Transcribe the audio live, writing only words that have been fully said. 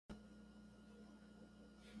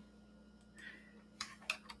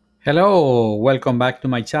Hello, welcome back to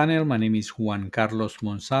my channel. My name is Juan Carlos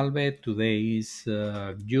Monsalve. Today is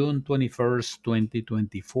June 21st,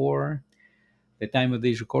 2024. The time of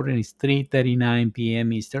this recording is 3:39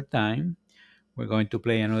 p.m. Eastern Time. We're going to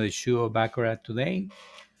play another shoe of Baccarat today.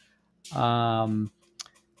 Um,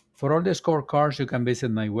 for all the scorecards, you can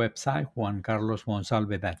visit my website,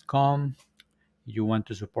 juancarlosmonsalve.com. If you want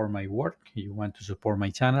to support my work, if you want to support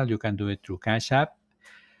my channel, you can do it through Cash App,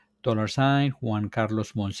 $ Juan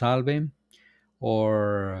Carlos Monsalve,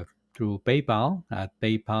 or through PayPal at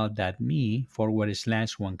paypal.me/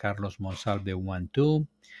 Juan Carlos Monsalve 12.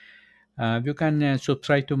 You can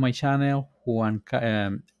subscribe to my channel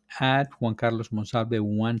at Juan Carlos Monsalve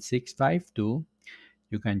 1652.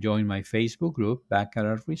 You can join my Facebook group,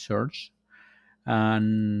 Baccarat Research,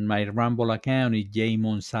 and my Rumble account is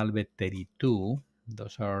jmonsalve32.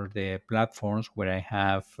 Those are the platforms where I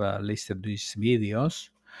have listed these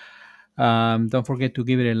videos. Don't forget to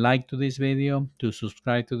give it a like to this video, to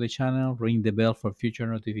subscribe to the channel, ring the bell for future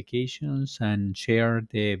notifications, and share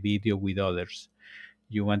the video with others.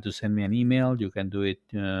 You want to send me an email, you can do it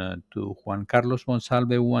to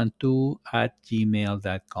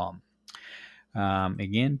juancarlosmonsalve12@gmail.com.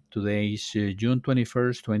 Again, today is June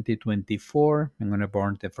 21st, 2024. I'm going to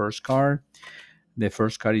burn the first card. The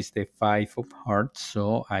first card is the Five of Hearts,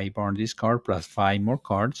 so I burn this card plus five more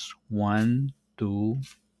cards. One, two,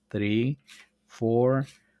 three, four,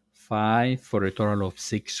 five, for a total of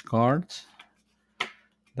six cards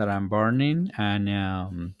that I'm burning. And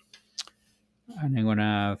I'm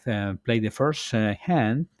gonna play the first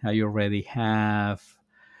hand. I already have.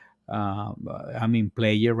 I'm in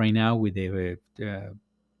player right now with the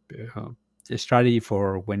strategy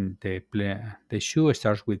for when the shoe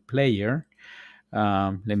starts with player.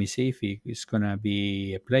 Let me see if it's gonna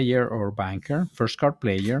be a player or banker. First card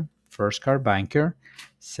player, first card banker,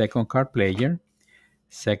 second card player,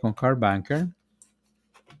 second card banker.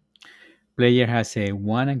 Player has a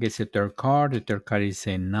 1 and gets a third card. The third card is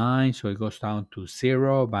a 9, so it goes down to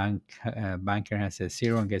 0. Banker has a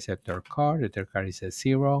 0 and gets a third card. The third card is a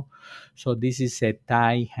 0. So this is a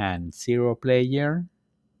tie hand. 0 player,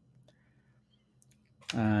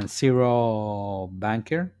 0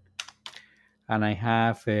 banker. And I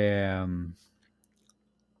have an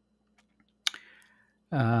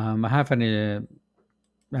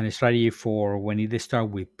strategy for when it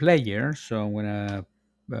starts with player. So I'm gonna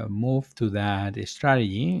move to that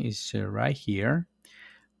strategy. It's right here,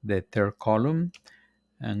 the third column.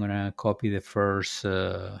 I'm gonna copy the first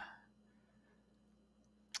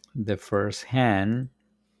hand,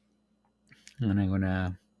 and I'm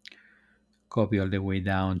gonna copy all the way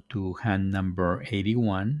down to hand number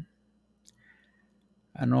 81.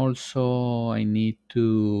 And also I need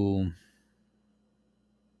to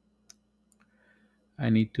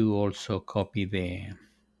also copy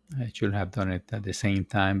I should have done it at the same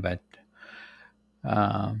time, but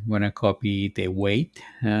I'm gonna copy the weight.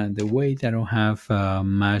 The weight I don't have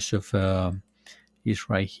much of is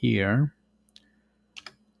right here.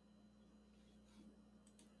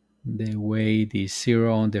 The weight is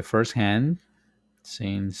 0 on the first hand,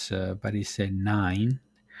 since but it's a 9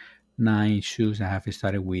 shoes. I have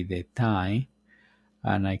started with a tie,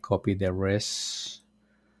 and I copy the rest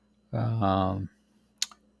um,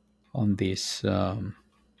 on this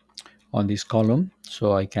column,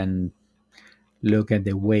 so I can look at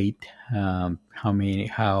the weight,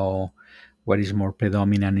 what is more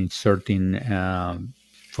predominant in certain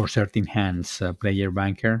for certain hands, player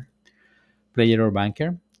or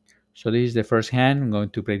banker. So this is the first hand. I'm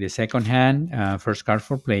going to play the second hand. First card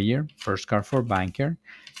for player, first card for banker,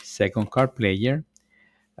 second card player,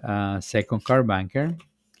 second card banker.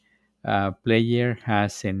 Player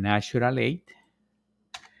has a natural 8.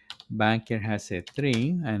 Banker has a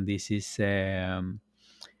 3, and this is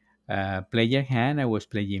player hand. I was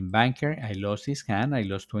playing banker. I lost this hand. I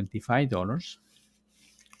lost $25.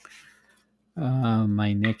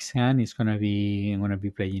 My next hand is I'm gonna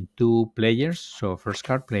be playing two players. So first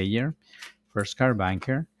card player, first card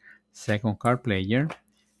banker, second card player,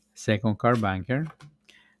 second card banker.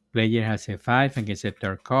 Player has a 5 and gets a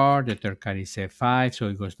third card. The third card is a 5, so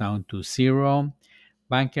it goes down to 0.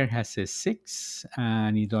 Banker has a 6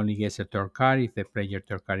 and it only gets a third card if the player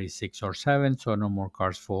third card is 6 or 7, so no more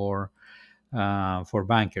cards for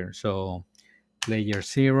banker. So player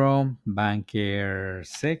 0, banker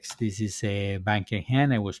 6. This is a banker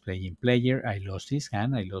hand. I was playing player. I lost this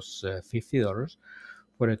hand. I lost $50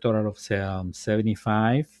 for a total of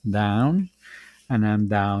 75 down, and I'm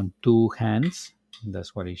down 2 hands.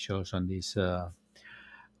 That's what it shows on this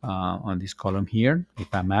column here.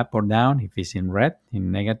 If I'm up or down, if it's in red,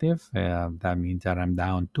 in negative, that means that I'm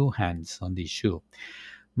down 2 hands on this shoe.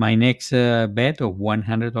 My next bet of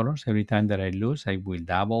 $100. Every time that I lose, I will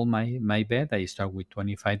double my bet. I start with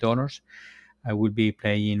 $25. I will be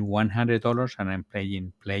playing $100 and I'm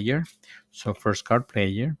playing player. So first card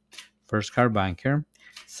player, first card banker,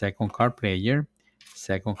 second card player,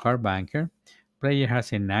 second card banker. Player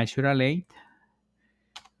has a natural 8.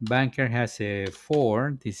 Banker has a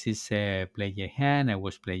 4. This is a player hand. I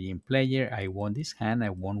was playing player. I won this hand. I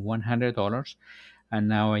won $100. And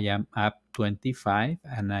now I am up 25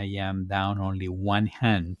 and I am down only one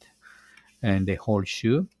hand and the whole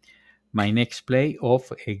shoe. My next play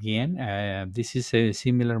off again. This is a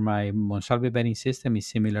similar. My Monsalve betting system is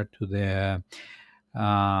similar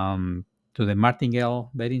um, to the martingale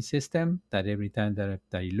betting system. That every time that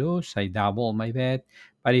I lose, I double my bet.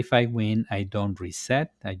 But if I win, I don't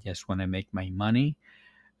reset. I just want to make my money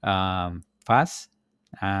fast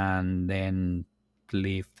and then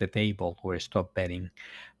leave the table or stop betting.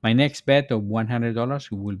 My next bet of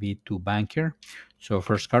 $100 will be to banker. So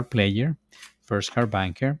first card player, first card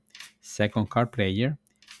banker, second card player,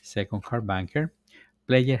 second card banker.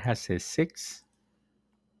 Player has a 6,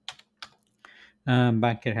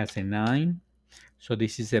 banker has a 9. So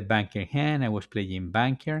this is a banker hand. I was playing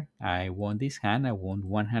banker. I won this hand. I won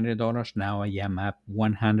 $100. Now I am up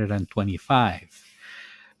 125.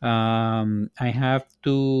 I have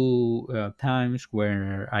two times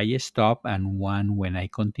where I stop and one when I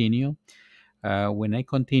continue. When I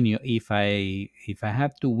continue, if I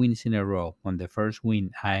have two wins in a row, on the first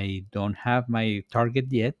win I don't have my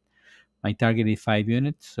target yet. My target is 5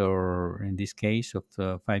 units, or in this case, of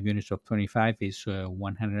 5 units of 25 is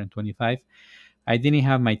 125. I didn't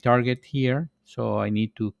have my target here, so I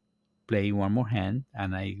need to play one more hand,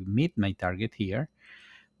 and I meet my target here.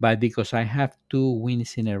 But because I have two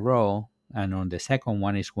wins in a row, and on the second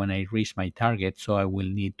one is when I reach my target, so I will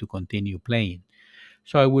need to continue playing.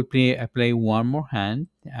 So I will play one more hand,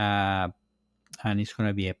 and it's going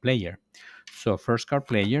to be a player. So first card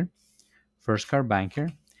player, first card banker,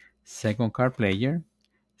 second card player,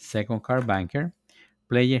 second card banker.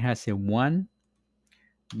 Player has a 1,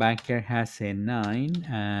 banker has a 9,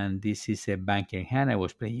 and this is a banker hand. I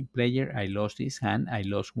was playing player. I lost this hand. I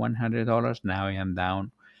lost $100. Now I am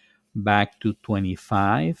down back to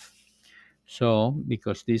 25. So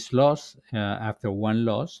because this loss, after one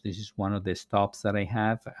loss, this is one of the stops that I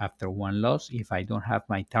have after one loss. If I don't have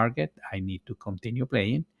my target, I need to continue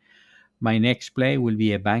playing. My next play will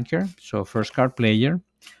be a banker. So first card player,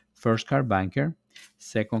 first card banker,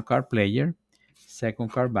 second card player, second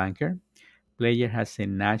card banker. Player has a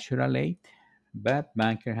natural 8, but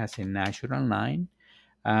banker has a natural 9.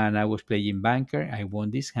 And I was playing banker. I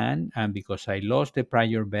won this hand, and because I lost the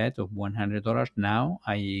prior bet of $100, now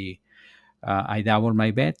I doubled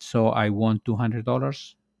my bet, so I won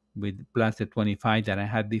 $200 with plus the 25 that I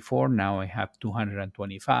had before. Now I have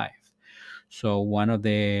 225. So one of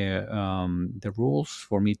the rules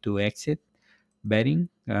for me to exit betting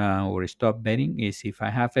or stop betting is if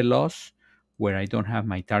I have a loss where I don't have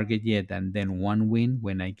my target yet, and then one win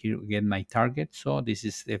when I get my target. So this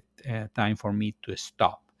is the time for me to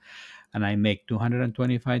stop, and I make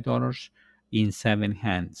 $225 in 7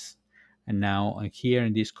 hands. And now here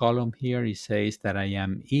in this column here, it says that I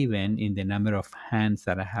am even in the number of hands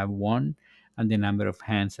that I have won and the number of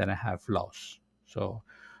hands that I have lost. So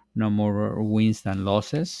no more wins than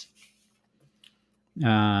losses.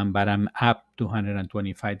 But I'm up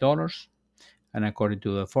 $225. And according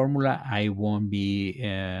to the formula, I won't be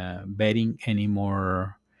betting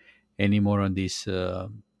anymore on this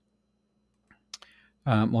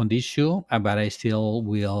shoe, but I still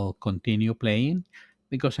will continue playing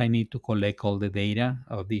because I need to collect all the data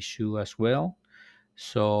of this shoe as well.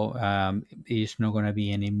 So it's not going to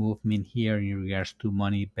be any movement here in regards to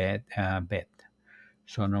money bet.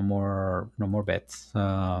 So no more bets.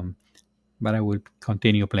 But I will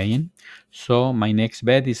continue playing. So my next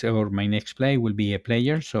bet is, or my next play will be a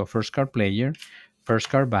player. So first card player, first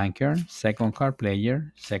card banker, second card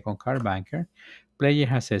player, second card banker. Player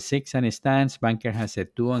has a 6 and stands. Banker has a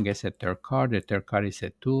 2 and gets a third card. The third card is a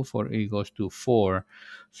 2. For it goes to 4.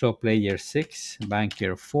 So player 6,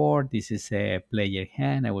 banker 4. This is a player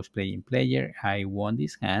hand. I was playing player. I won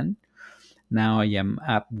this hand. Now I am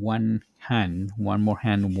up one hand, one more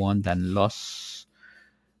hand won than lost.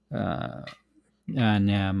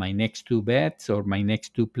 And my next two bets or my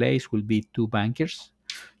next two plays will be two bankers.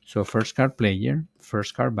 So first card player,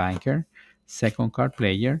 first card banker, second card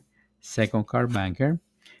player, second card banker.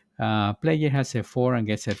 Player has a 4 and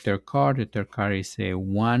gets a third card. The third card is a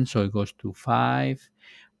 1, so it goes to 5.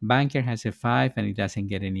 Banker has a 5 and it doesn't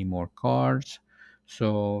get any more cards.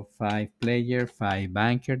 So 5 player, 5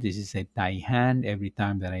 banker. This is a tie hand. Every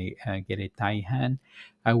time that I get a tie hand,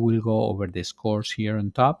 I will go over the scores here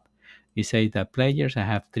on top. It says that players, I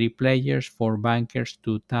have 3 players, 4 bankers,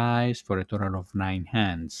 2 ties for a total of 9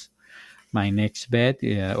 hands. My next bet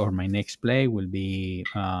or my next play will be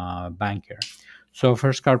banker. So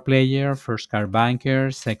first card player, first card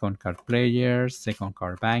banker, second card player, second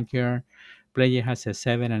card banker. Player has a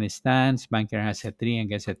 7 and it stands. Banker has a 3 and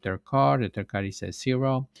gets a third card. The third card is a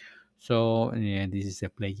 0. So this is a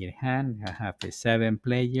player hand. I have a 7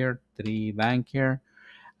 player, 3 banker.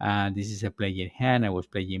 This is a player hand. I was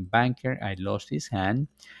playing banker. I lost this hand.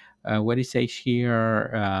 What it says here,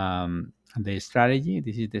 the strategy.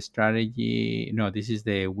 This is the strategy. No, this is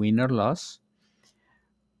the win or loss.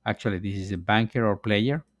 Actually, this is a banker or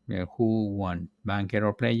player. Who won? Banker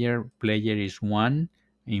or player? Player is 1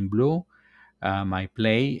 in blue. My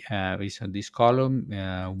play is on this column.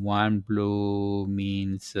 1 blue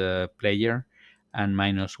means player, and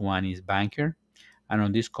 -1 is banker. And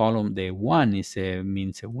on this column, the 1 is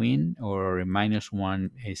means a win, or a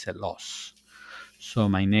 -1 is a loss. So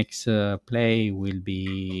my next play will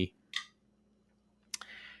be,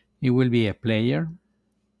 it will be a player,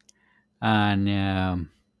 and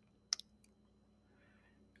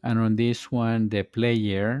on this one the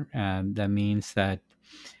player, that means that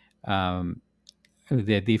um,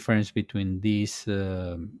 the difference between this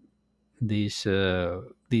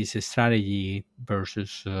strategy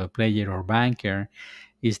versus player or banker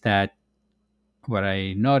is that what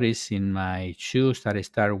I notice in my shoes that I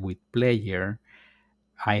start with player,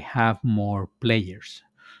 I have more players.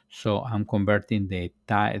 So I'm converting the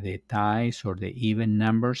ties or the even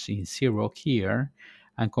numbers in zero here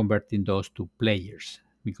and converting those to players.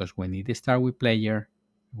 Because when it starts with player,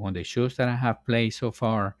 on the shows that I have played so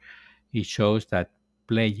far, it shows that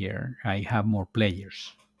player, I have more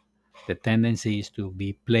players. The tendency is to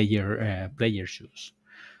be player shoes.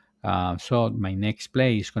 So my next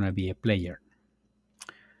play is going to be a player.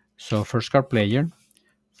 So first card player,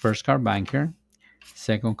 first card banker,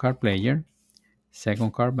 second card player,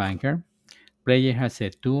 second card banker. Player has a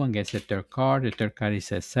 2 and gets a third card. The third card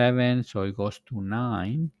is a 7, so it goes to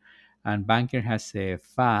 9. And banker has a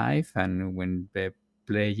 5, and when the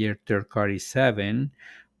player third card is 7,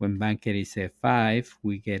 when banker is a 5,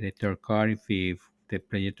 we get a third card if the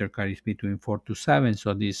player third card is between 4 to 7.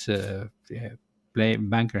 So this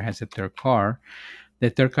banker has a third card. The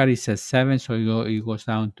third card is a 7, so it goes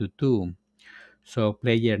down to 2. So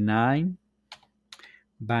player 9,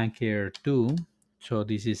 banker 2. So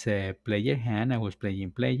this is a player hand. I was playing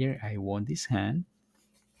player. I won this hand.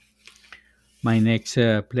 My next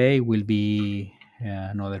play will be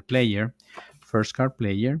another player. First card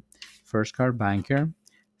player, first card banker,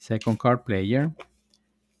 second card player,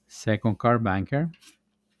 second card banker.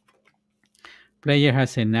 Player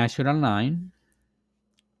has a natural 9.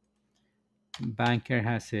 Banker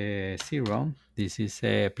has a 0. This is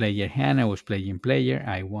a player hand. I was playing player.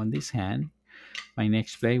 I won this hand. My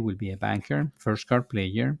next play will be a banker, first card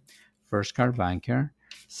player, first card banker,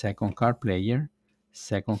 second card player,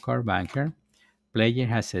 second card banker. Player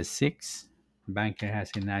has a 6. Banker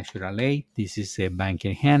has a natural 8. This is a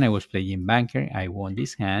banker hand. I was playing banker. I won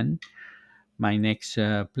this hand. My next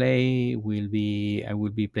play will be, I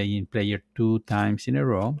will be playing player 2 times in a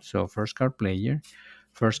row. So first card player,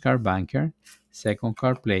 first card banker, second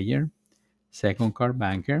card player, second card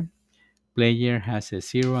banker. Player has a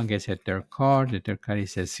 0 and gets a third card. The third card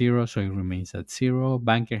is a 0, so it remains at 0.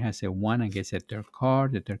 Banker has a 1 and gets a third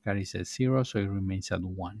card. The third card is a 0, so it remains at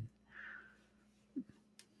 1.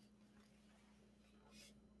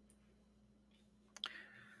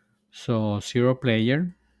 So 0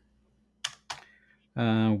 player,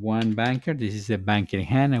 1 banker. This is a banker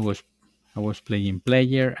hand. I was playing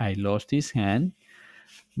player. I lost this hand.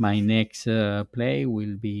 My next play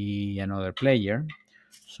will be another player.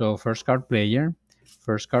 So first card player,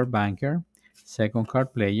 first card banker, second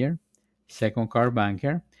card player, second card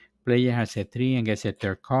banker. Player has a 3 and gets a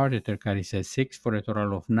third card. The third card is a 6 for a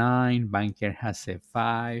total of 9. Banker has a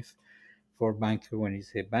 5. For banker, when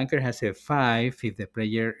it's a banker has a 5, if the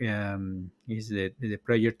player is the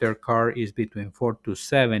player third card is between 4 to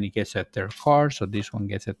 7, it gets a third card. So this one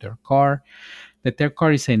gets a third card. The third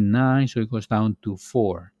card is a 9, so it goes down to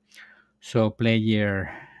 4. So player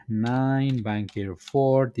 9, banker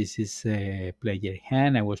 4. This is a player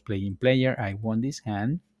hand. I was playing player. I won this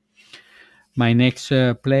hand. My next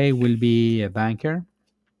play will be a banker.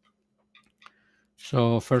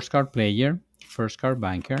 So first card player, first card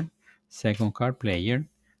banker, second card player,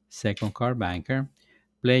 second card banker.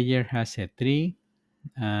 Player has a 3,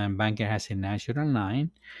 and banker has a natural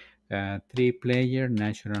 9. Three player,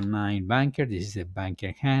 natural 9 banker. This is a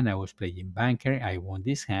banker hand. I was playing banker. I won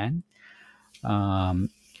this hand.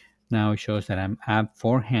 Now it shows that I'm up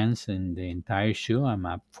 4 hands in the entire shoe. I'm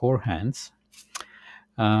up 4 hands.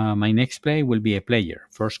 My next play will be a player.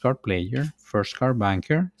 First card player, first card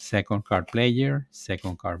banker, second card player,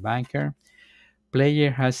 second card banker.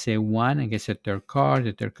 Player has a 1 and gets a third card.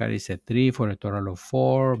 The third card is a 3 for a total of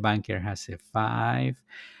 4. Banker has a 5.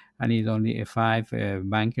 And it only a 5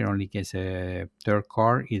 banker only gets a third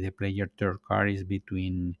card if the player third card is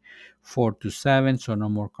between 4 to 7. So no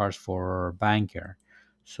more cards for banker.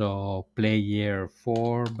 So player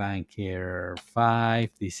 4, banker 5.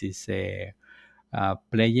 This is a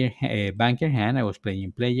player banker hand. I was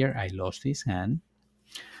playing player. I lost this hand.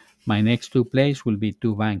 My next two plays will be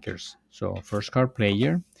two bankers. So first card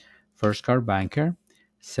player, first card banker,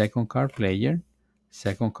 second card player,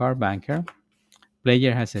 second card banker.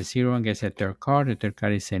 Player has a 0 and gets a third card. The third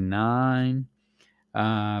card is a 9.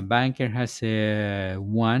 Banker has a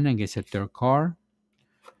 1 and gets a third card.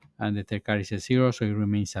 And the third card is a 0, so it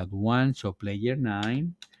remains at 1. So player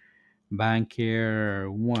 9.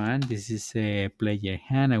 Banker 1. This is a player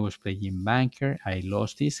hand. I was playing banker. I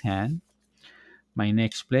lost this hand. My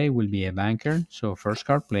next play will be a banker. So first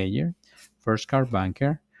card player, first card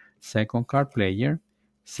banker, second card player,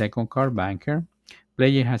 second card banker.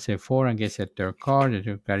 Player has a 4 and gets a third card. The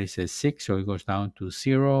third card is a 6, so it goes down to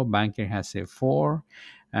 0. Banker has a 4,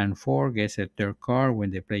 and 4 gets a third card when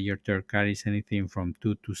the player third card is anything from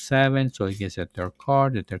 2 to 7, so it gets a third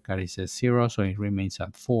card. The third card is a 0, so it remains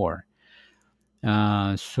at 4.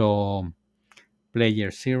 So player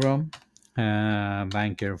 0,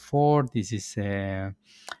 banker 4. This is a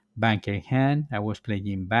banker hand. I was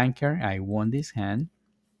playing banker. I won this hand.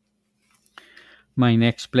 My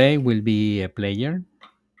next play will be a player.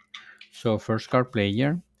 So first card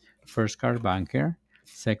player, first card banker,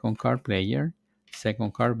 second card player,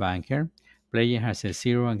 second card banker. Player has a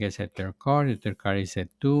 0 and gets a third card. The third card is a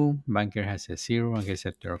 2. Banker has a 0 and gets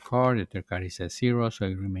a third card. The third card is a 0, so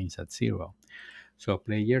it remains at 0. So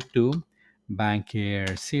player 2,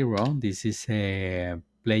 banker 0. This is a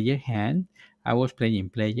player hand. I was playing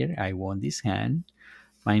player. I won this hand.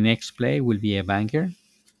 My next play will be a banker.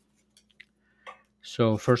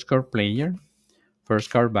 So first card player,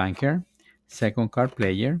 first card banker, second card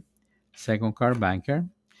player, second card banker.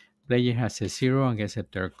 Player has a 0 and gets a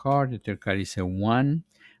third card. The third card is a 1.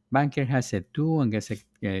 Banker has a 2 and gets a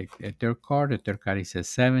third card. The third card is a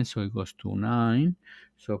 7, so it goes to 9.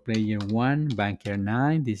 So player 1, banker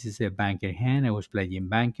 9. This is a banker hand. I was playing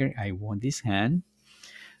banker. I won this hand.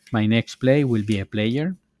 My next play will be a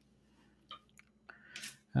player.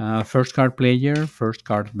 First card player, first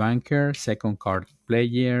card banker, second card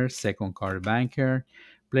player, second card banker.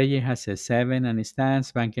 Player has a 7 and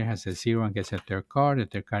stands. Banker has a 0 and gets a third card. The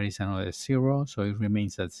third card is another 0, so it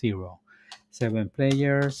remains at 0. 7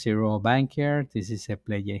 player, 0 banker. This is a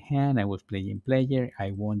player hand. I was playing player.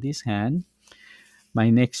 I won this hand. My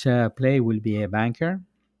next play will be a banker.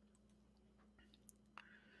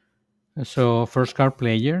 So first card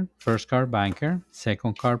player, first card banker,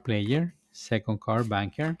 second card player, second card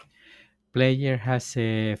banker. Player has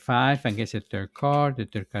a 5 and gets a third card. The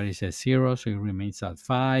third card is a 0, so it remains at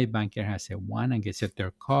 5. Banker has a 1 and gets a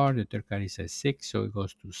third card. The third card is a 6, so it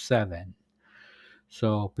goes to 7.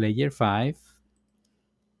 So player 5,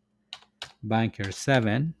 banker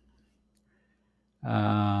 7.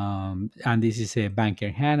 And this is a banker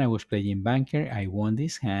hand. I was playing banker. I won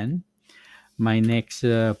this hand. My next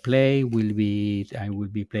play will be, I will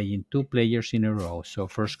be playing two players in a row. So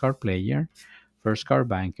first card player, first card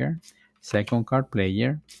banker, second card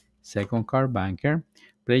player, second card banker.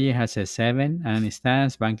 Player has a 7 and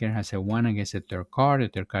stands. Banker has a 1 and gets a third card. The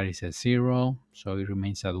third card is a 0, so it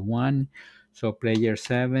remains at 1. So player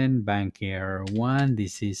 7, banker 1.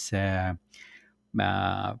 This is a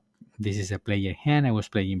player hand. I was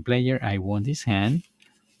playing player. I won this hand.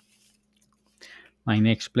 My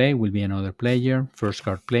next play will be another player. First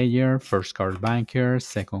card player, first card banker,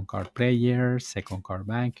 second card player, second card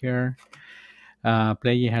banker.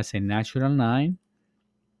 Player has a natural 9.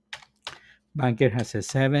 Banker has a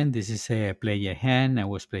 7. This is a player hand. I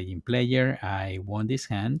was playing player. I won this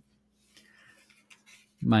hand.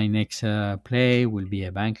 My next play will be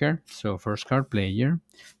a banker. So first card player,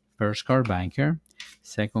 first card banker,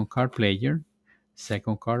 second card player,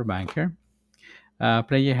 second card banker.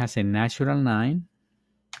 Player has a natural 9.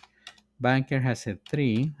 Banker has a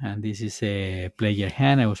 3, and this is a player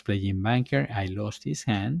hand. I was playing banker. I lost this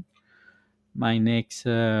hand. My next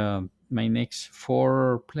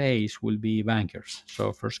 4 plays will be bankers.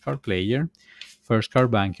 So first card player, first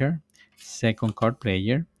card banker, second card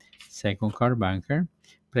player, second card banker.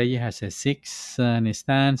 Player has a 6 and it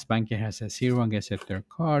stands. Banker has a 0 and gets a third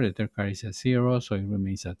card. The third card is a 0, so it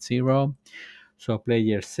remains at 0. So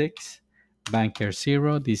player 6, banker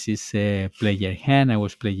 0. This is a player hand. I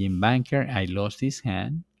was playing banker. I lost this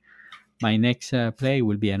hand. My next play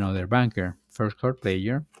will be another banker. First card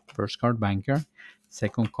player, first card banker,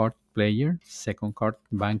 second card player, second card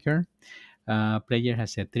banker. Player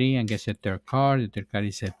has a 3 and gets a third card. The third card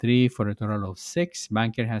is a 3 for a total of 6.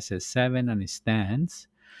 Banker has a 7 and it stands.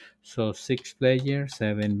 So 6 player,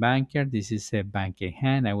 7 banker. This is a banker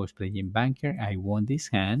hand. I was playing banker. I won this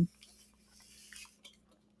hand.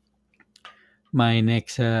 My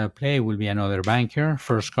next play will be another banker.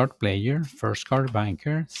 First card player, first card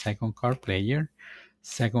banker, second card player,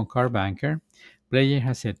 second card banker. Player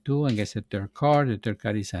has a 2 and gets a third card. The third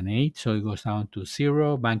card is an 8, so it goes down to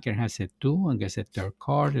 0. Banker has a 2 and gets a third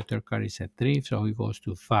card. The third card is a 3, so it goes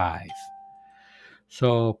to 5.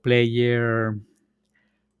 So player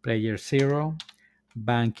 0,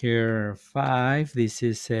 banker 5. This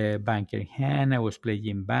is a banker hand. I was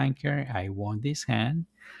playing banker. I won this hand.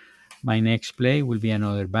 My next play will be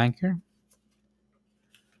another banker.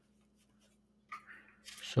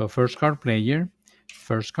 So first card player,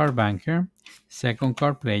 first card banker, second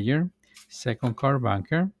card player, second card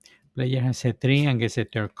banker. Player has a 3 and gets a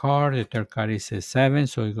third card. The third card is a 7,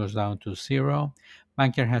 so it goes down to 0.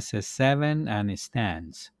 Banker has a 7 and it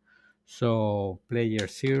stands. So player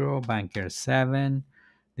 0, banker 7.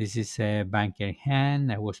 This is a banker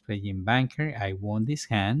hand. I was playing banker. I won this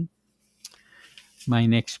hand. My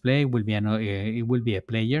next play will be it will be a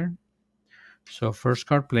player. So first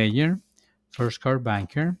card player, first card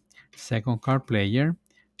banker, second card player,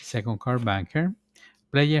 second card banker.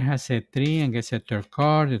 Player has a 3 and gets a third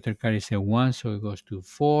card. The third card is a 1, so it goes to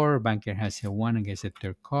 4. Banker has a 1 and gets a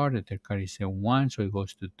third card. The third card is a 1, so it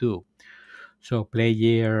goes to 2. So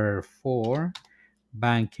player 4,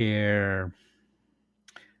 banker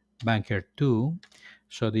 2.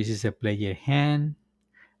 So this is a player hand.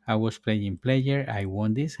 I was playing player. I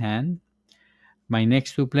won this hand. My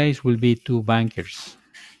next two plays will be two bankers.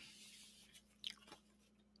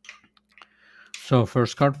 So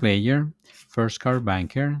first card player, first card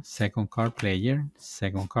banker, second card player,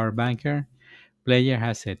 second card banker. Player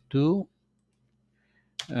has a 2.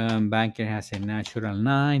 Banker has a natural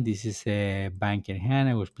 9. This is a banker hand.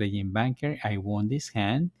 I was playing banker. I won this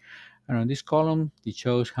hand. And on this column, it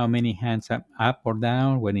shows how many hands up or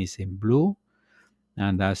down when it's in blue.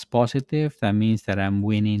 And that's positive. That means that I'm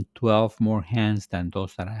winning 12 more hands than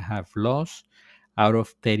those that I have lost out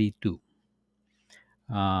of 32.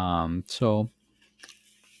 So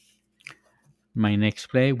my next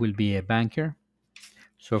play will be a banker.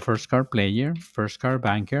 So first card player, first card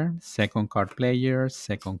banker, second card player,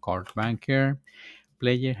 second card banker.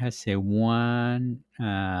 Player has a 1,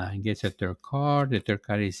 gets a third card. The third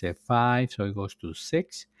card is a 5, so it goes to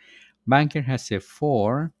 6. Banker has a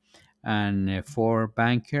 4, and a 4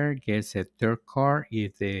 banker gets a third card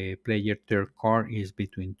if the player third card is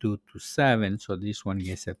between 2 to 7. So this one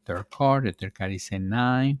gets a third card. The third card is a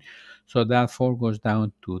 9. So that 4 goes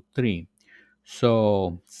down to 3.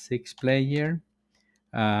 So 6 player,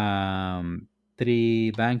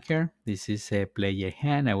 3 banker. This is a player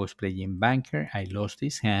hand. I was playing banker. I lost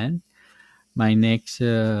this hand. My next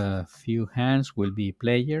few hands will be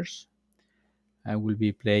players. I will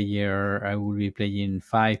be playing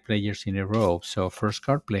 5 players in a row. So first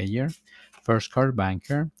card player, first card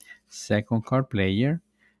banker, second card player,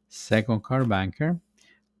 second card banker.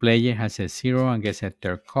 Player has a 0 and gets a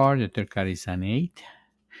third card. The third card is an 8.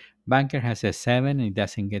 Banker has a 7 and it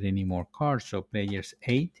doesn't get any more cards. So players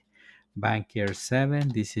 8. Banker 7.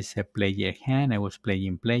 This is a player hand. I was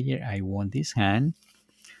playing player. I won this hand.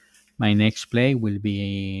 My next play will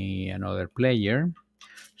be another player.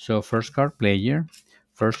 So first card player,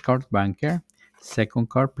 first card banker, second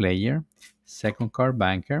card player, second card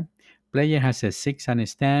banker. Player has a 6 and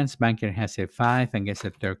stands. Banker has a 5 and gets a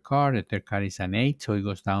third card. The third card is an 8, so it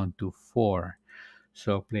goes down to 4.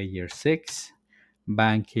 So player 6,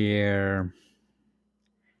 banker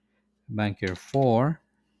 4.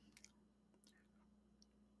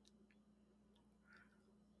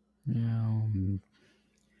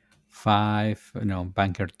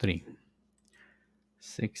 Banker 3.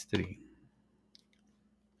 6, 3.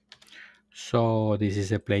 So this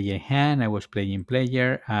is a player hand. I was playing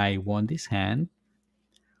player. I won this hand.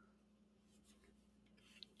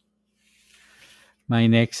 My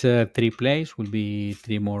next 3 plays will be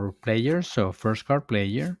 3 more players. So first card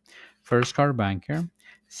player, first card banker,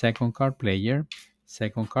 second card player,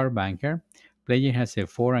 second card banker. Player has a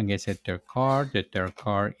 4 and gets a third card. The third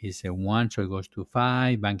card is a 1, so it goes to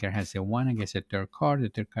 5. Banker has a 1 and gets a third card. The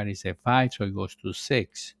third card is a 5, so it goes to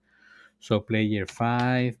 6. So player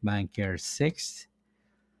 5, banker 6.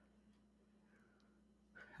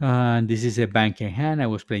 This is a banker hand. I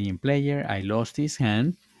was playing player. I lost this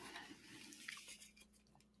hand.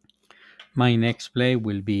 My next play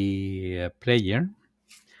will be a player.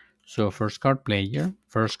 So first card player,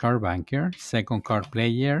 first card banker, second card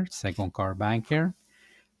player, second card banker.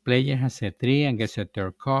 Player has a 3 and gets a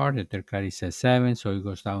third card. The third card is a 7, so it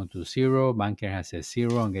goes down to 0. Banker has a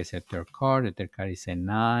 0 and gets a third card. The third card is a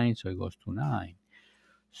 9, so it goes to 9.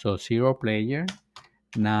 So 0 player,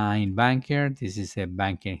 9 banker. This is a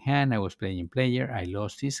banker hand. I was playing player. I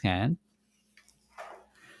lost this hand.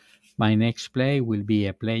 My next play will be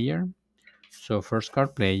a player. So first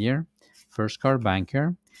card player, first card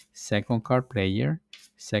banker, second card player,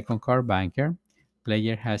 second card banker.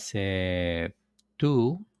 Player has a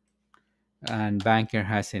 2 and banker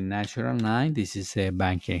has a natural 9. This is a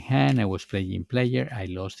banker hand. I was playing player. I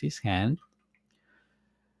lost his hand.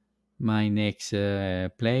 My next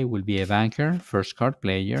play will be a banker, first card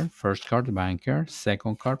player, first card banker,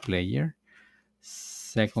 second card player,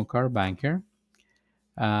 second card banker.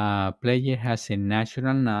 Player has a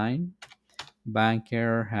natural 9.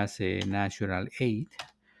 Banker has a natural 8.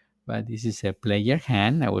 But this is a player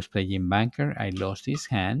hand. I was playing banker. I lost this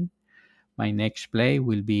hand. My next play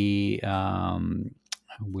will be I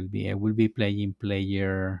will be playing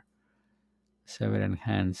player several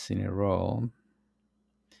hands in a row.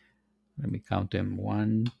 Let me count them: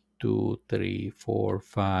 1, 2, 3, 4,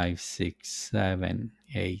 5, 6, 7,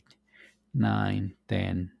 8, 9,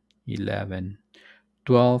 10, 11,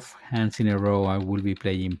 12 hands in a row. I will be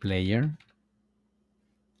playing player.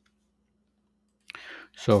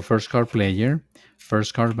 So first card player,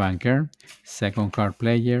 first card banker, second card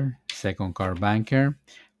player, second card banker.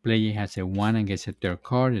 Player has a 1 and gets a third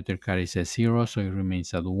card. The third card is a 0, so it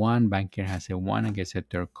remains at 1. Banker has a 1 and gets a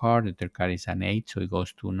third card. The third card is an 8, so it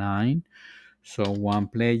goes to 9. So 1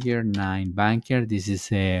 player, 9 banker. This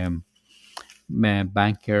is a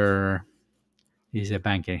banker. This is a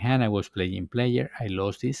banker hand. I was playing player. I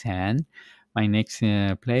lost this hand. My next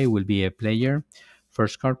play will be a player.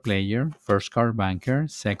 First card player, first card banker,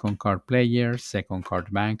 second card player, second card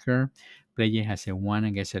banker. Player has a 1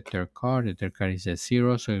 and gets a third card. The third card is a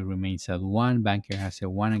 0, so it remains at 1. Banker has a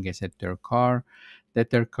 1 and gets a third card. The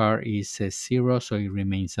third card is a 0, so it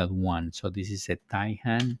remains at 1. So this is a tie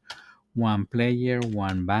hand. 1 player,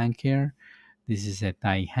 1 banker. This is a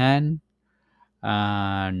tie hand.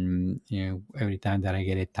 And every time that I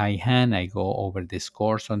get a tie hand, I go over the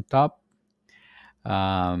scores on top.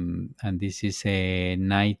 And this is a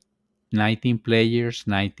 19 players,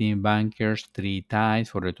 19 bankers, 3 ties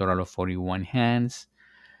for a total of 41 hands.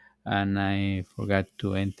 And I forgot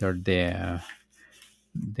to enter the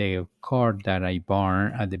card that I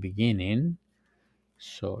burned at the beginning.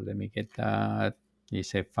 So let me get that.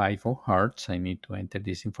 It's a 5 of hearts. I need to enter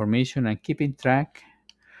this information and keeping track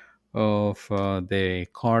of the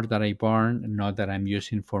card that I burned, not that I'm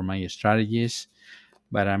using for my strategies,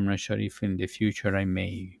 but I'm not sure if in the future I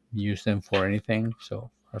may use them for anything.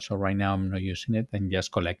 So also right now I'm not using it. I'm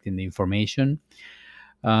just collecting the information.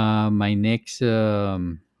 My next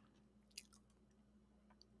few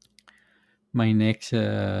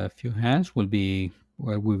hands will be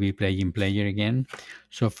where we'll be playing player again.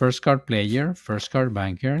 So first card player, first card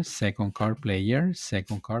banker, second card player,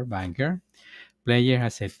 second card banker. Player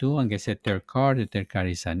has a 2 and gets a third card. The third card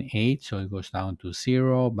is an 8, so it goes down to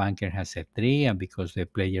 0. Banker has a 3, and because the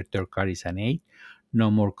player third card is an 8, no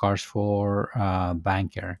more cards for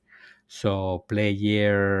banker. So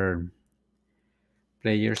player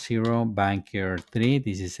 0, banker 3.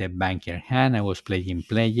 This is a banker hand. I was playing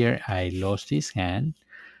player. I lost this hand.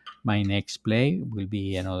 My next play will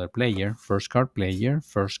be another player. First card player,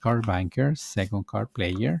 first card banker, second card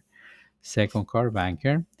player, second card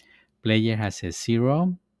banker. Player has a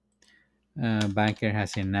 0. Banker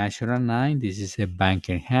has a natural 9. This is a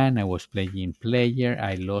banker hand. I was playing player.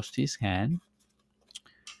 I lost this hand.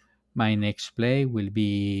 My next play will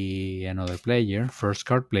be another player. First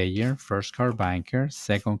card player, first card banker,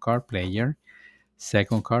 second card player,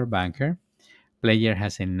 second card banker. Player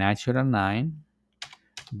has a natural 9.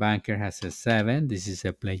 Banker has a 7. This is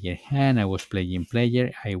a player hand. I was playing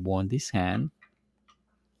player. I won this hand.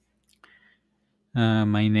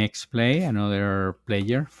 My next play, another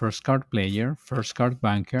player, first card player, first card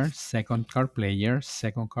banker, second card player,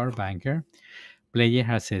 second card banker. Player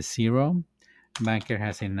has a 0. Banker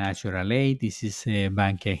has a natural 8. This is a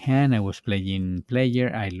banker hand. I was playing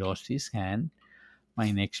player. I lost this hand.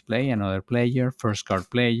 My next play, another player, first card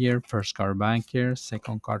banker,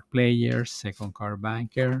 second card player, second card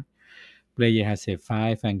banker. Player has a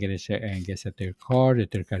 5 and gets a third card. The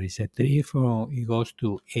third card is a 3, so it goes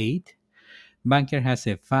to 8. Banker has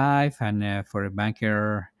a 5, and for a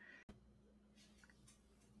banker,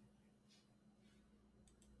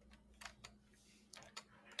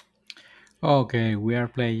 okay, we are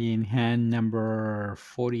playing hand number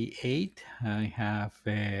 48. I have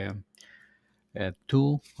a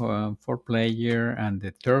 2 for player, and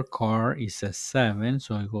the third card is a 7,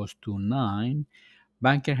 so it goes to 9.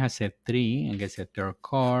 Banker has a 3 and gets a third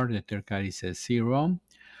card. The third card is a 0.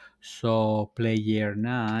 So player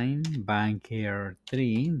 9, banker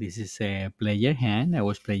 3. This is a player hand. I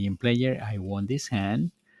was playing player. I won this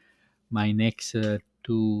hand. My next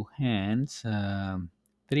two hands,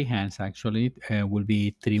 three hands actually, will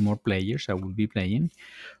be three more players I will be playing.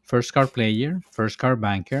 First card player, first card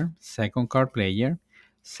banker, second card player,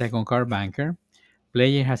 second card banker.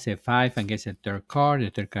 Player has a 5 and gets a third card. The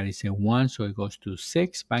third card is a 1, so it goes to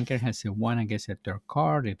 6. Banker has a 1 and gets a third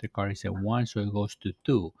card. The third card is a 1, so it goes to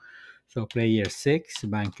 2. So player 6,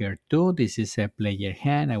 banker 2. This is a player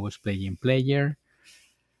hand. I was playing player.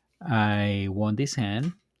 I won this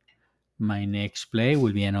hand. My next play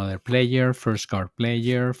will be another player. First card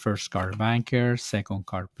banker, second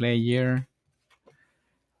card player,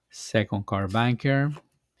 second card banker.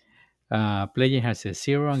 Player has a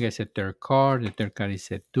 0 and gets a third card. The third card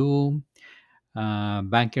is a 2.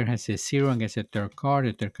 Banker has a 0 and gets a third card.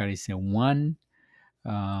 The third card is a 1.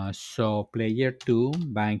 So player 2,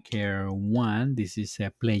 banker 1. This is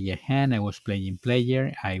a player hand. I was playing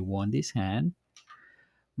player. I won this hand.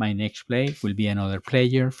 My next play will be another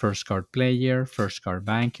player. First card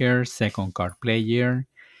banker, second card player,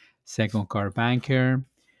 second card banker.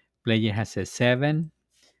 Player has a 7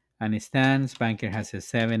 and it stands. Banker has a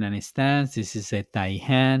 7 and it stands. This is a tie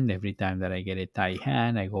hand. Every time that I get a tie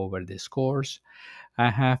hand, I go over the scores. I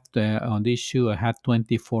have on this shoe, I have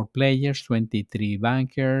 24 players, 23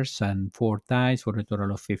 bankers, and 4 ties for a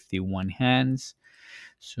total of 51 hands.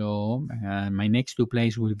 So my next two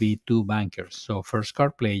plays will be two bankers. So first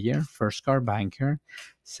card player, first card banker,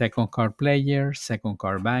 second card player, second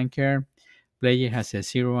card banker. Player has a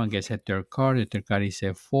 0 and gets a third card. The third card is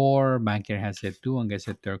a 4. Banker has a 2 and gets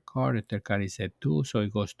a third card. The third card is a 2, so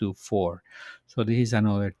it goes to 4. So this is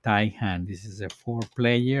another tie hand. This is a 4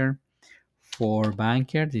 player, 4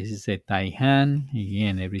 banker. This is a tie hand.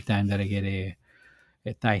 Again, every time that I get a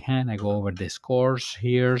tie hand, I go over the scores.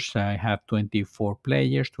 Here I have 24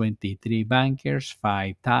 players, 23 bankers,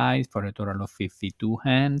 5 ties for a total of 52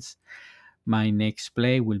 hands. My next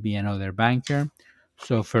play will be another banker.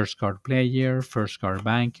 So first card player, first card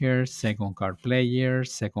banker, second card player,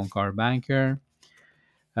 second card banker.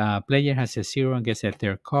 Player has a 0 and gets a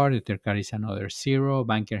third card. The third card is another 0.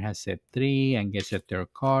 Banker has a 3 and gets a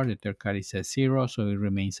third card. The third card is a 0, so it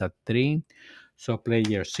remains at 3. So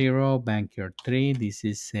player 0, banker 3. This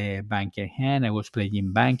is a banker hand. I was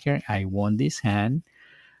playing banker. I won this hand.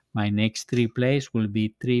 My next three plays will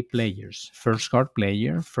be three players. First card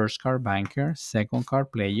player, first card banker, second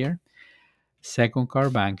card player, second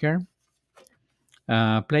card banker.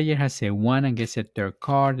 Player has a 1 and gets a third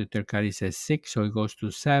card. The third card is a 6, so it goes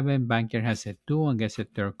to 7. Banker has a 2 and gets a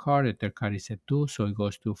third card. The third card is a 2, so it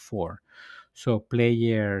goes to 4. So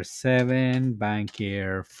player 7,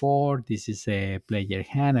 banker 4. This is a player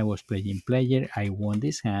hand. I was playing player. I won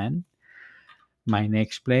this hand. My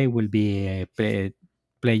next play will be a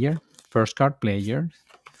player, first card player,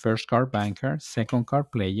 first card banker, second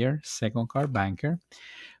card player, second card banker.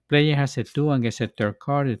 Player has a 2 and gets a third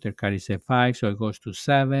card. The third card is a 5, so it goes to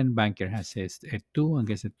 7. Banker has a 2 and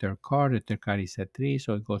gets a third card. The third card is a 3,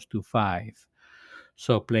 so it goes to 5.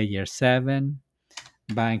 So player 7,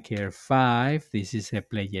 banker 5. This is a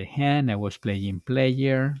player hand. I was playing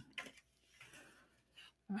player,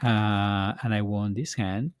 and I won this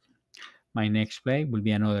hand. My next play will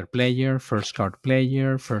be another player, first card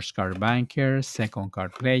player, first card banker, second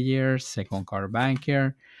card player, second card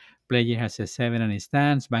banker. Player has a 7 and it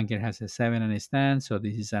stands. Banker has a 7 and it stands. So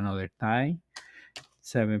this is another tie.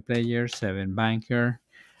 7 players, 7 banker.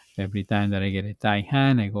 Every time that I get a tie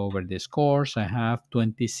hand, I go over the scores. I have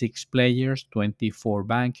 26 players, 24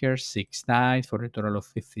 bankers, 6 ties for a total of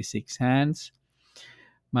 56 hands.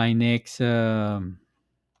 My next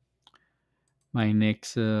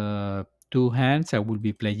two hands, I will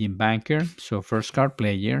be playing banker. So first card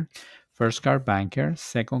player, first card banker,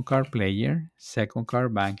 second card player, second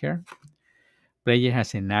card banker. Player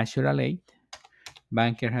has a natural 8.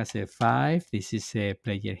 Banker has a 5. This is a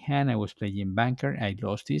player hand. I was playing banker. I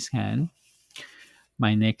lost this hand.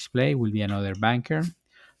 My next play will be another banker.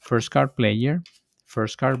 First card player,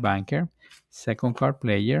 first card banker, second card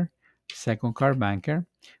player, second card banker.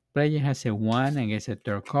 Player has a 1 and gets a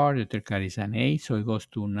third card. The third card is an 8, so it goes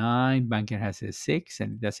to 9. Banker has a 6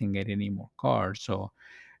 and it doesn't get any more cards. So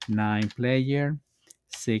 9 player,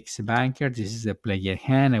 6 banker. This is a player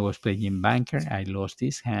hand. I was playing banker. I lost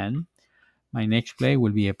this hand. My next play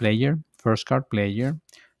will be a player, first card player,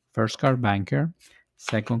 first card banker,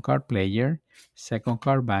 second card player, second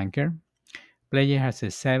card banker. Player has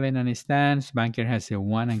a 7 and stands. Banker has a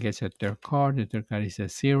 1 and gets a third card. The third card is a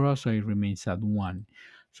 0, so it remains at 1.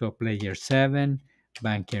 So player 7,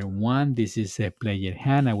 banker 1. This is a player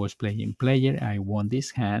hand. I was playing player. I won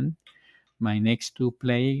this hand. My next two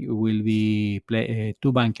play will be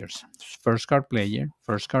two bankers. First card player,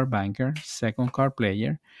 first card banker, second card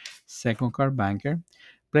player, second card banker.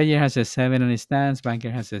 Player has a 7 and stands. Banker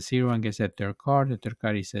has a 0 and gets a third card. The third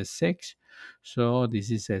card is a 6. So this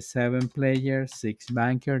is a 7 player, 6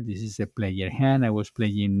 banker. This is a player hand. I was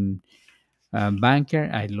playing banker.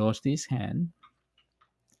 I lost this hand.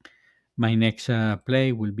 My next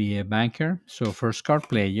play will be a banker. So first card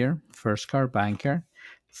player, first card banker,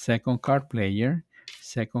 second card player,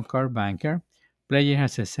 second card banker. Player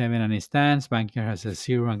has a 7 and stands. Banker has a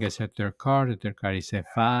 0 and gets a third card. The third card is a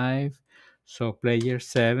 5. So player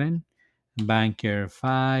 7, banker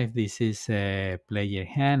 5. This is a player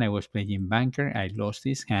hand. I was playing banker. I lost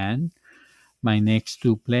this hand. My next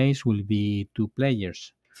two plays will be two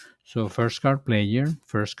players. So first card player,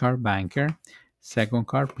 first card banker, second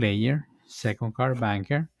card player, second card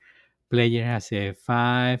banker. Player has a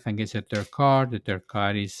 5 and gets a third card. The third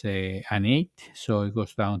card is an 8, so it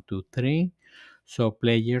goes down to 3. So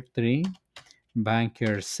player 3,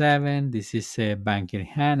 banker 7. This is a banker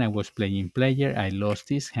hand. I was playing player. I lost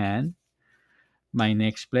this hand. My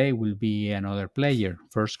next play will be another player.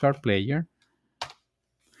 First card player,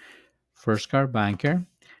 first card banker,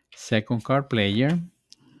 second card player,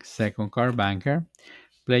 second card banker.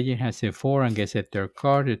 Player has a 4 and gets a third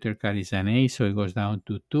card. The third card is an 8, so it goes down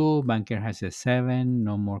to 2. Banker has a 7.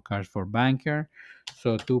 No more cards for banker.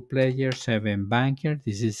 So 2 players, 7 banker.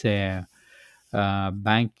 This is a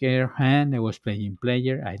banker hand. I was playing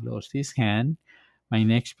player. I lost this hand. My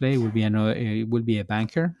next play will be another. It will be a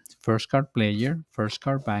banker. First card player, first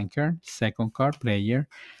card banker, second card player,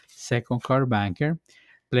 second card banker.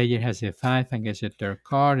 Player has a 5 and gets a third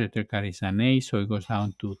card. The third card is an 8, so it goes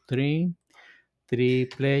down to 3. 3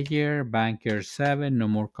 player, banker 7, no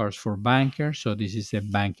more cards for banker. So this is a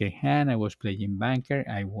banker hand. I was playing banker.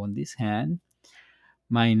 I won this hand.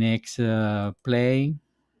 My next play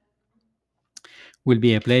will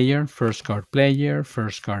be a player, first card player,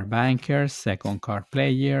 first card banker, second card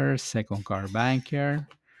player, second card banker.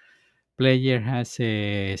 Player has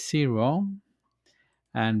a 0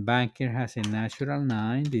 and banker has a natural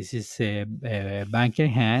 9. This is a banker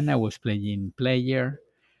hand. I was playing player.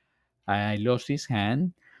 I lost this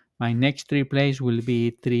hand. My next three plays will be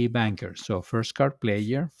three bankers. So first card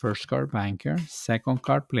player, first card banker, second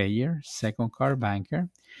card player, second card banker.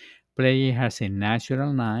 Player has a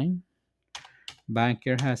natural 9.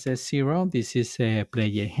 Banker has a 0. This is a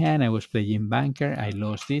player hand. I was playing banker. I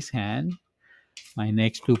lost this hand. My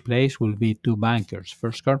next two plays will be two bankers.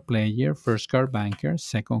 First card player, first card banker,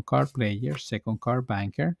 second card player, second card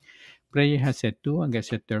banker. Player has a 2 and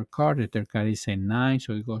gets a third card. The third card is a 9,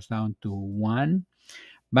 so it goes down to 1.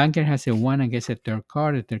 Banker has a 1 and gets a third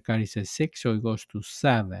card. The third card is a 6, so it goes to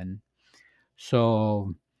 7.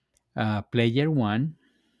 So player 1,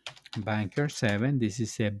 banker 7. This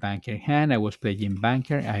is a banker hand. I was playing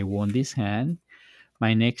banker. I won this hand.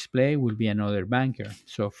 My next play will be another banker.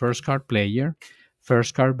 So first card player,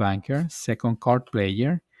 first card banker, second card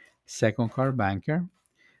player, second card banker.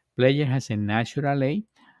 Player has a natural 8.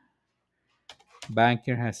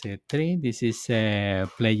 Banker has a 3. This is a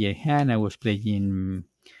player hand. I was playing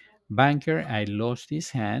banker. I lost this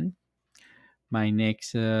hand. My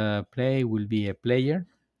next play will be a player.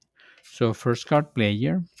 So first card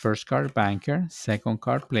player, first card banker, second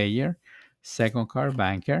card player, second card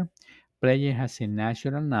banker. Player has a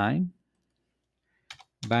natural 9.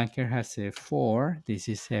 Banker has a 4. This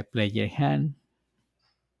is a player hand.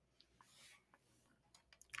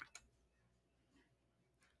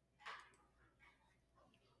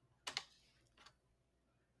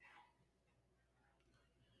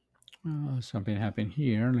 Something happened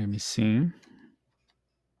here. Let me see.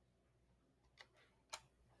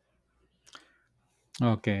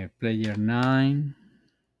 Okay, player 9,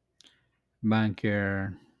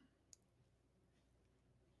 banker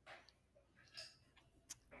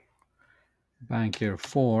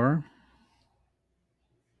 4.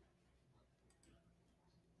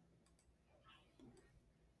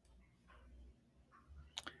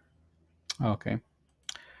 Okay.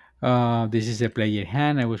 This is a player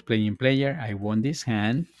hand. I was playing player. I won this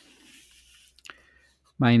hand.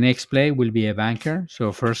 My next play will be a banker.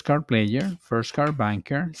 So first card player, first card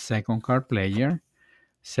banker, second card player,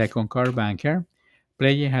 second card banker.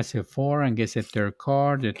 Player has a 4 and gets a third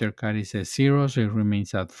card. The third card is a 0, so it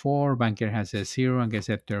remains at 4. Banker has a 0 and gets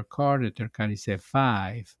a third card. The third card is a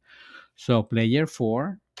 5. So player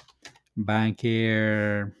 4,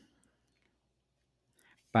 banker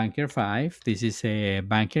banker 5. This is a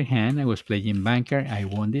banker hand. I was playing banker. I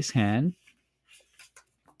won this hand.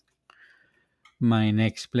 My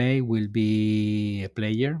next play will be a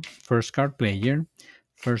player, first card banker,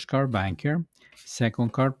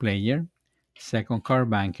 second card player, second card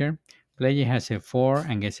banker. Player has a 4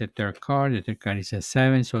 and gets a third card. The third card is a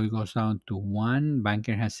 7, so it goes down to 1.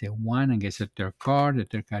 Banker has a 1 and gets a third card. The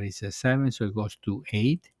third card is a 7, so it goes to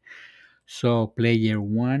 8. So player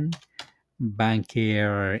 1,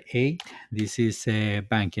 banker 8. This is a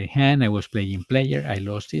banker hand. I was playing player. I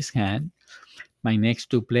lost this hand. My next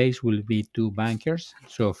two plays will be two bankers.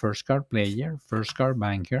 So first card player, first card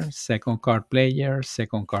banker, second card player,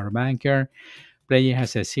 second card banker. Player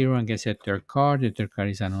has a 0 and gets a third card. The third card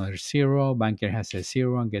is another 0. Banker has a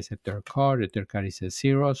 0 and gets a third card. The third card is a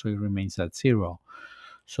 0, so it remains at 0.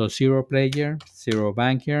 So 0 player, 0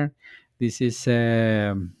 banker. This is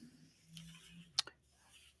a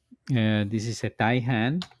tie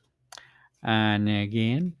hand. And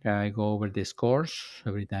again, I go over the scores.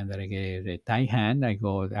 Every time that I get a tie hand, I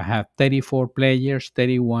have 34 players,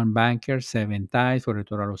 31 bankers, 7 ties for a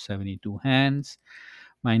total of 72 hands.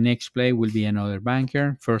 My next play will be another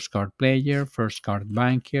banker, first card player, first card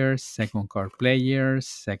banker, second card player,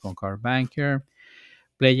 second card banker.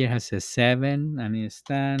 Player has a 7 and it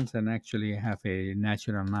stands, and actually I have a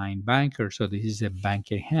natural 9 banker. So this is a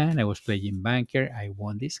banker hand. I was playing banker. I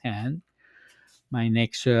won this hand. My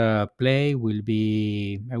next play will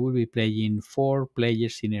be I will be playing 4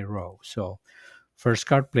 players in a row. So first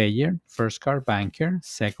card player, first card banker,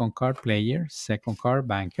 second card player, second card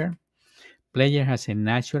banker. Player has a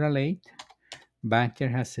natural 8, banker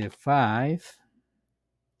has a 5.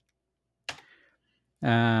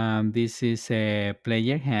 This is a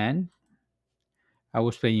player hand. I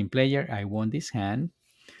was playing player. I won this hand.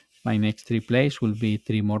 My next 3 plays will be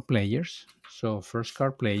 3 more players. So first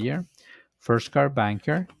card player, first card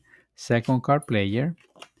banker, second card player,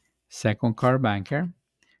 second card banker.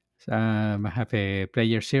 I have a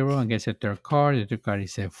player 0 and gets a third card. The third card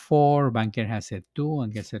is a 4. Banker has a 2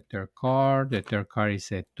 and gets a third card. The third card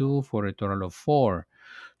is a 2 for a total of 4.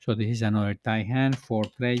 So this is another tie hand, 4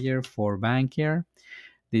 player, 4 banker.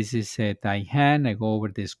 This is a tie hand. I go over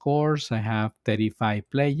the scores. I have 35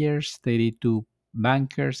 players, 32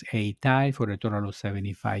 bankers, 8 tie for a total of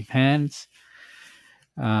 75 hands.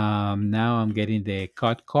 Now I'm getting the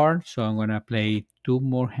cut card, so I'm gonna play 2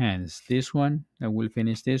 more hands. This one, I will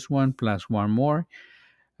finish this one plus 1 more.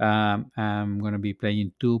 I'm gonna be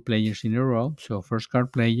playing 2 players in a row. So first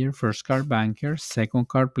card player, first card banker, second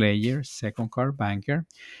card player, second card banker.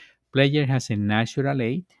 Player has a natural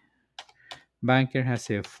 8. Banker has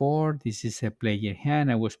a 4. This is a player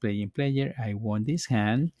hand. I was playing player. I won this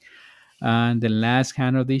hand. And the last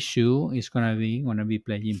hand of this shoe is gonna be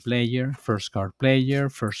playing player, first card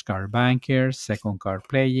banker, second card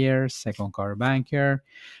player, second card banker.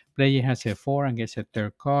 Player has a 4 and gets a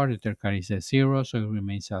third card. The third card is a 0, so it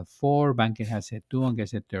remains at 4. Banker has a 2 and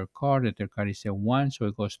gets a third card. The third card is a 1, so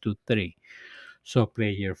it goes to 3. So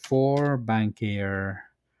player 4, banker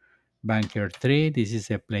 3. This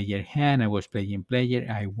is a player hand. I was playing player.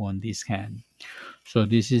 I won this hand. So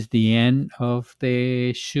this is the end of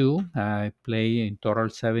the shoe. I play in total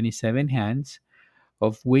 77 hands,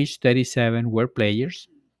 of which 37 were players,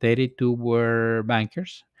 32 were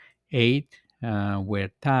bankers, 8 were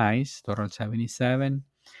ties, total 77.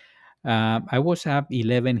 I was up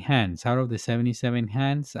 11 hands. Out of the 77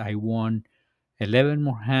 hands, I won 11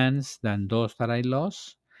 more hands than those that I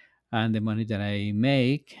lost. And the money that I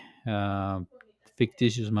make, uh,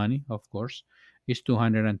 fictitious money, of course, is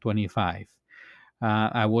 225.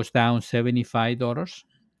 I was down $75,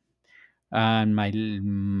 and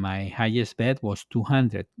my highest bet was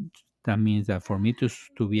 200. That means that for me to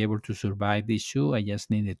be able to survive this shoe, I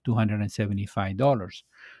just needed $275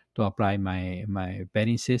 to apply my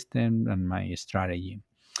betting system and my strategy.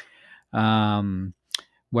 Um,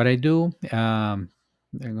 what I do, I'm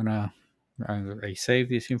gonna I save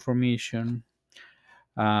this information.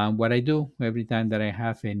 What I do every time that I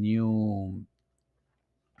have a new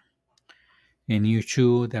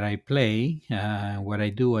shoe that I play, what I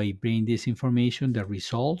do, I bring this information, the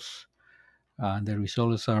results. The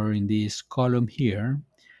results are in this column here.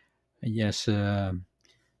 I just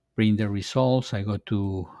bring the results. I go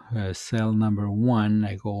to cell number 1.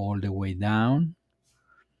 I go all the way down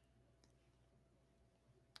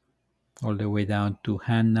to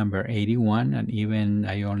hand number 81, and even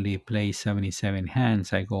I only play 77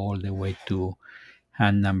 hands. I go all the way to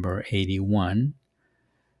hand number 81,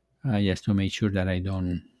 just to make sure that I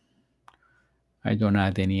don't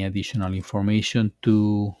add any additional information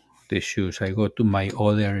to the shoes. I go to my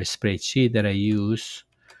other spreadsheet that I use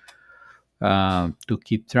to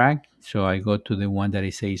keep track. So I go to the one that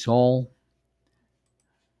it says all,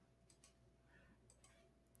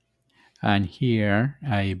 and here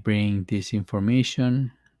I bring this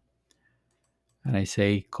information and I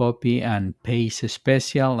say copy and paste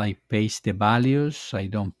special. I paste the values. I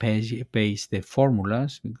don't paste the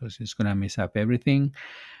formulas because it's going to mess up everything.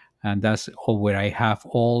 And that's where I have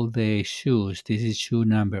all the shoes. This is shoe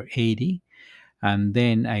number 80. And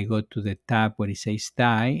then I go to the tab where it says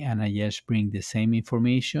tie, and I just bring the same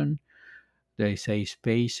information. They say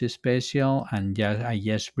space special, and I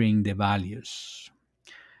just bring the values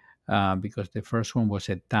because the first one was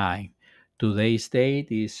a tie. Today's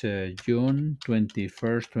date is June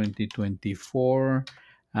 21st, 2024,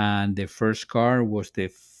 and the first card was the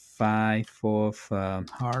Five of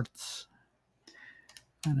Hearts.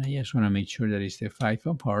 And I just want to make sure that it's the Five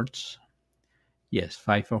of Hearts. Yes,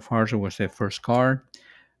 Five of Hearts was the first card.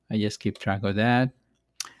 I just keep track of that.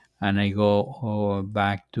 And I go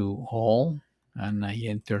back to all, and I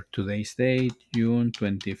enter today's date, June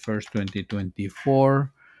 21st,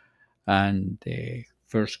 2024, and the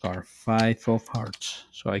first card, Five of Hearts.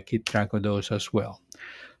 So I keep track of those as well.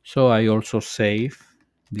 So I also save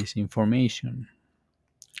this information.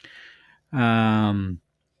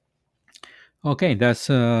 Okay, that's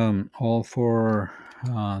all for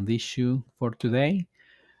this shoe for today.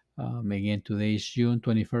 Again, today is June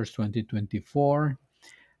 21st, 2024.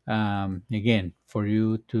 Again, for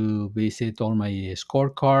you to visit all my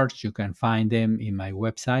scorecards, you can find them in my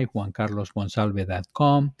website,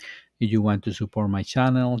 juancarlosmonsalve.com. If you want to support my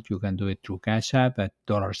channel, you can do it through Cash App at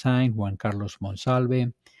 $ Juan Carlos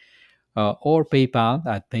Monsalve, or PayPal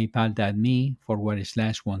at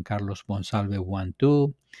paypal.me/Juan Carlos Monsalve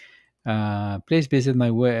 12. Please visit my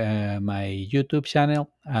YouTube channel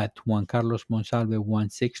at Juan Carlos Monsalve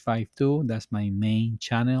 1652. That's my main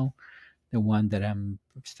channel. The one that I'm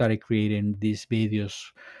started creating these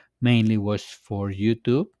videos mainly was for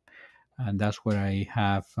YouTube, and that's where I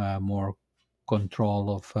have more control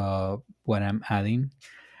of what I'm adding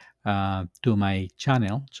to my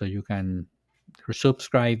channel. So you can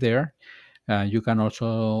subscribe there. You can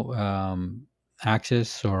also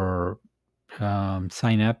access or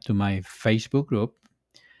sign up to my Facebook group,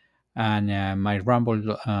 and my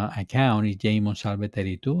Rumble account is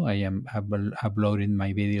jmonsalve32. I am uploading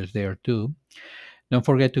my videos there too. Don't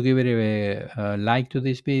forget to give it a like to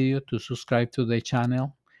this video, to subscribe to the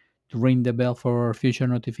channel, to ring the bell for future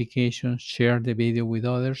notifications, share the video with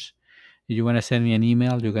others. If you want to send me an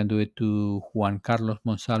email, you can do it to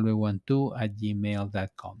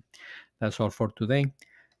juancarlosmonsalve12@gmail.com. That's all for today.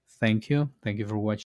 Thank you. Thank you for watching.